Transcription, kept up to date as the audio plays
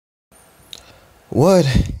What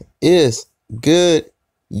is good,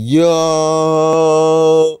 yo?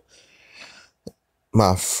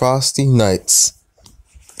 My frosty nights.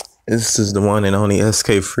 This is the one and only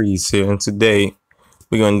SK Freeze here, and today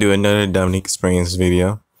we're gonna do another Daphinque experience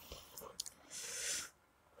video,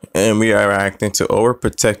 and we are reacting to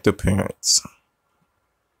overprotective parents.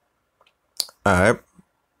 Alright,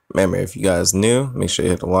 remember, if you guys new, make sure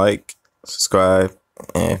you hit the like, subscribe,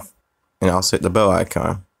 and also hit the bell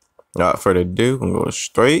icon. Without further ado, we'll go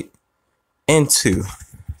straight into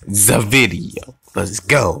the video. Let's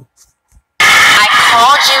go. I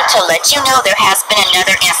called you to let you know there has been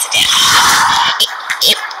another incident.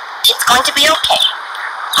 It's going to be okay.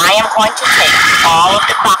 I am going to take all of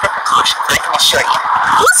the proper precautions, I can assure you.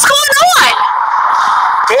 What's going on?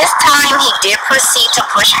 This time he did proceed to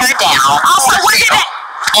push her down. Also, what did it?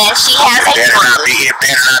 And she has a It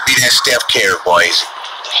better not be that Steph Curry, boys.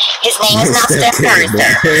 His name is not Steph Curry,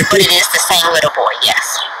 sir, but it is the same little boy, yes.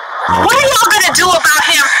 What are y'all gonna do about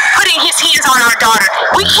him putting his hands on our daughter?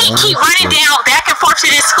 We can't keep running down back and forth to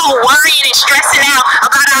this school worrying and stressing out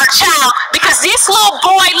about our child because this little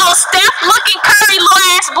boy, little Steph-looking Curry little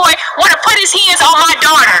ass boy, wanna put his hands on my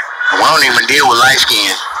daughter. We don't even deal with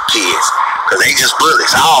light-skinned kids because they just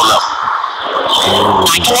bullies, all of them.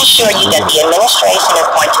 I can assure you that the administration is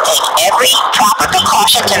going to take every proper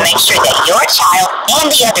precaution to make sure that your child and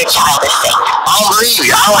the other child is safe. I don't believe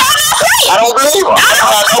you. I don't believe her. I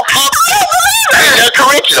don't believe it. Ain't no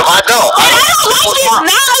curriculum. I don't. I don't like this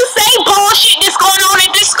nonsense bullshit that's going on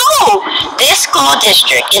at this school. This school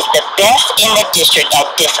district is the best in the district at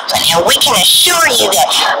discipline, and we can assure you that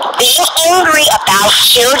being angry about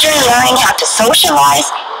children learning how to socialize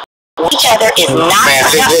each other is not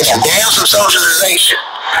listen, damn some socialization,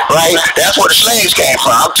 right? That's where the slaves came from.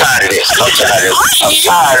 I'm tired of this. I'm tired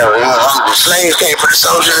of it. The slaves came from the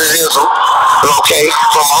socialism, okay,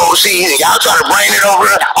 from overseas, and y'all trying to bring it over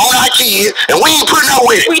on our kids, and we ain't putting up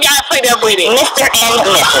with it. We gotta put up with it. Mr. and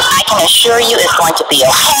Mrs., I can assure you it's going to be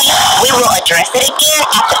okay. We will address it again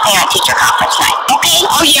at the parent-teacher conference night, okay?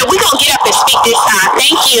 Oh yeah, we gonna get up and speak this time.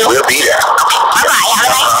 Thank you. We'll be there. Okay, bye-bye. Have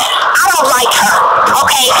a nice day. I don't like her,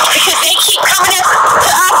 okay? Because they keep coming to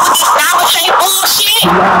us with this namaste bullshit, and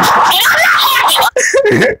I'm not happy.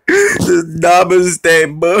 This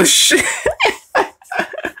namaste bullshit.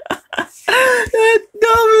 That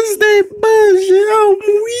namaste bullshit. I'm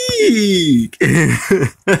weak.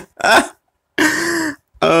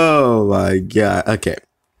 Oh my god. Okay.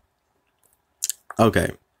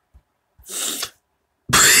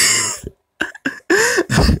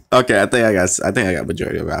 Okay, I think I got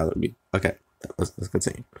majority of it out of me. Okay, let's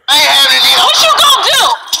continue. I ain't having it. What you gonna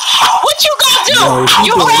do? What you gonna do? No,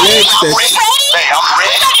 you ready? I'm ready. Hey, I'm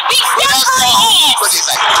ready. You gotta beat Steph Curry's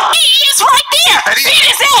ass. He is right there.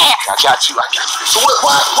 Beat his ass. I got you. So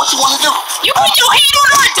what you want to do? You put your hand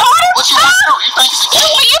on our daughter? What you want to do?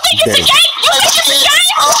 You think it's a game? You think it's a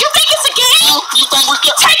game? You think it's a game? You think it's a game? You think we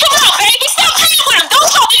can Take him out, baby. Stop playing with him.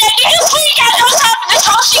 Don't talk to that nigga. We ain't got no time for this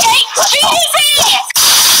bullshit. Beat his ass.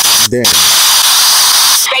 Damn.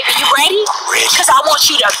 Baby, you ready? ready. Because I want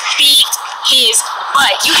you to beat his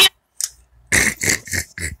butt. You hear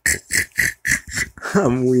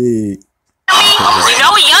I'm weak. me? You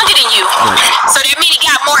know he younger than you. So that means he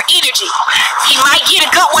got more energy. He might get a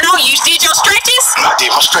good one on you. You did your stretches? I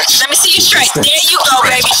did my stretch. Let me see you stretch. There you go,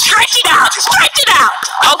 baby. Stretch it out. Stretch it out.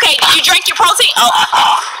 Okay, did you drink your protein? Oh.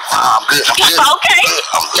 I'm good. I'm good. Okay.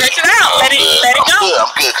 I'm good. Stretch it out. Let it go.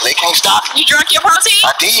 I'm good. They can't stop it. You drank your protein?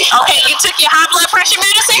 I did. Okay, you took your high blood pressure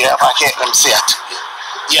medicine? Yeah, if I can't. Let me see.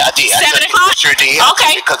 Yeah, I did. 7 o'clock? Sure did.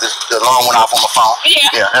 Okay. Because the alarm went off on my phone.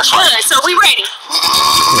 Yeah. That's right. Good. So we ready.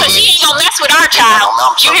 Because she ain't gonna mess with our child.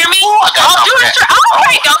 You hear me? I got Don't do something. it.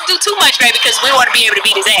 Okay, don't do too much, baby, because we want to be able to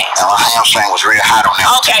beat his ass. My hamstring was real hot on that.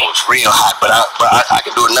 Okay. It was real hot, but I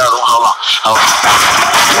can do another one. Hold on.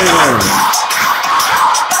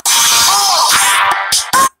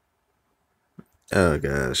 Oh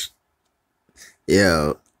gosh.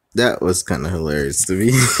 Yo, that was kind of hilarious to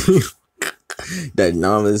me. That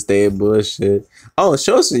namaste bullshit. Oh,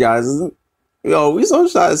 shows you guys. Yo, we so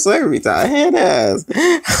shy every time. Head ass.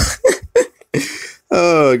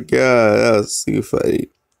 Oh god, that was too funny.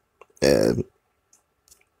 And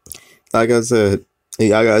like I said, if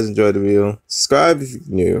y'all guys enjoyed the video, subscribe if you're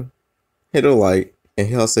new, hit a like,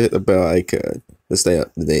 and also hit the bell icon to stay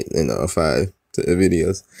up to date and notified to the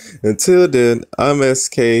videos. Until then, I'm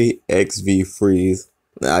SKXV Freeze,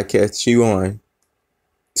 and I'll catch you on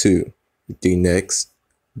to the next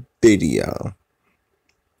video.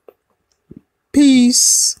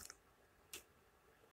 Peace.